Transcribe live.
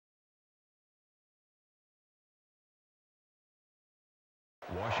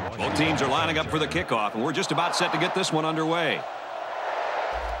Both teams are lining up for the kickoff, and we're just about set to get this one underway.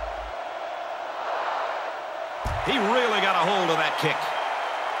 He really got a hold of that kick.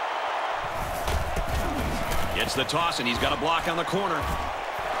 Gets the toss, and he's got a block on the corner.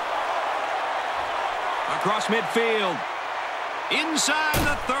 Across midfield. Inside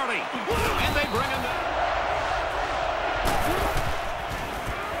the 30. And they bring him down.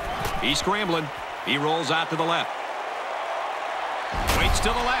 He's scrambling. He rolls out to the left. Waits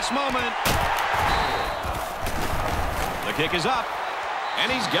till the last moment. The kick is up.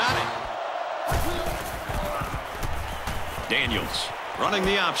 And he's got it. Daniels running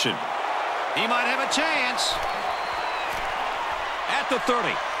the option. He might have a chance. At the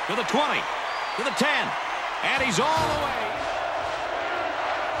 30, to the 20, to the 10. And he's all the way.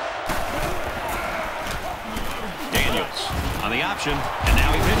 Daniels on the option. And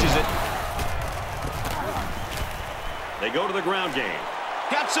now he pitches it. They go to the ground game.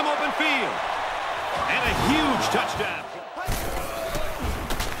 Got some open field. And a huge touchdown.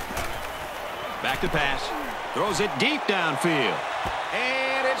 Back to pass. Throws it deep downfield.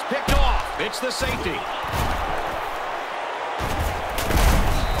 And it's picked off. It's the safety.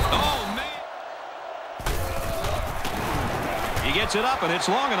 Oh, man. He gets it up, and it's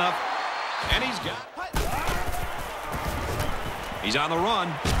long enough. And he's got it. He's on the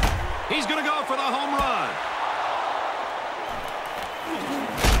run. He's going to go for the home run.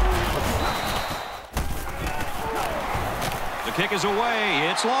 The kick is away.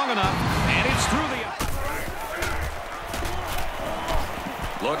 It's long enough. And it's through the...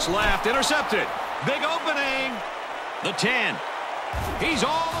 Looks left. Intercepted. Big opening. The 10. He's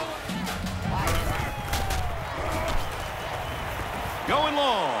all the way. Going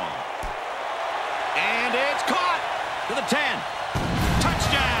long. And it's caught to the 10.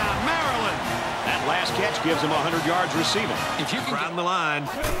 Touchdown, Maryland. That last catch gives him 100 yards receiving. If you can crowd the line.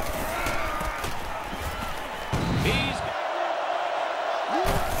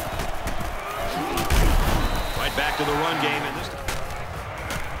 Right back to the run game in this time.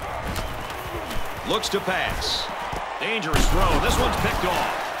 Looks to pass. Dangerous throw. This one's picked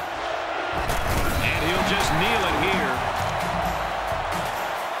off. And he'll just kneel it here.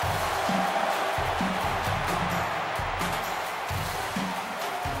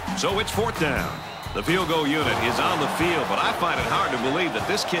 So it's 4th down. The field goal unit is on the field, but I find it hard to believe that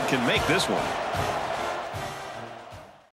this kid can make this one.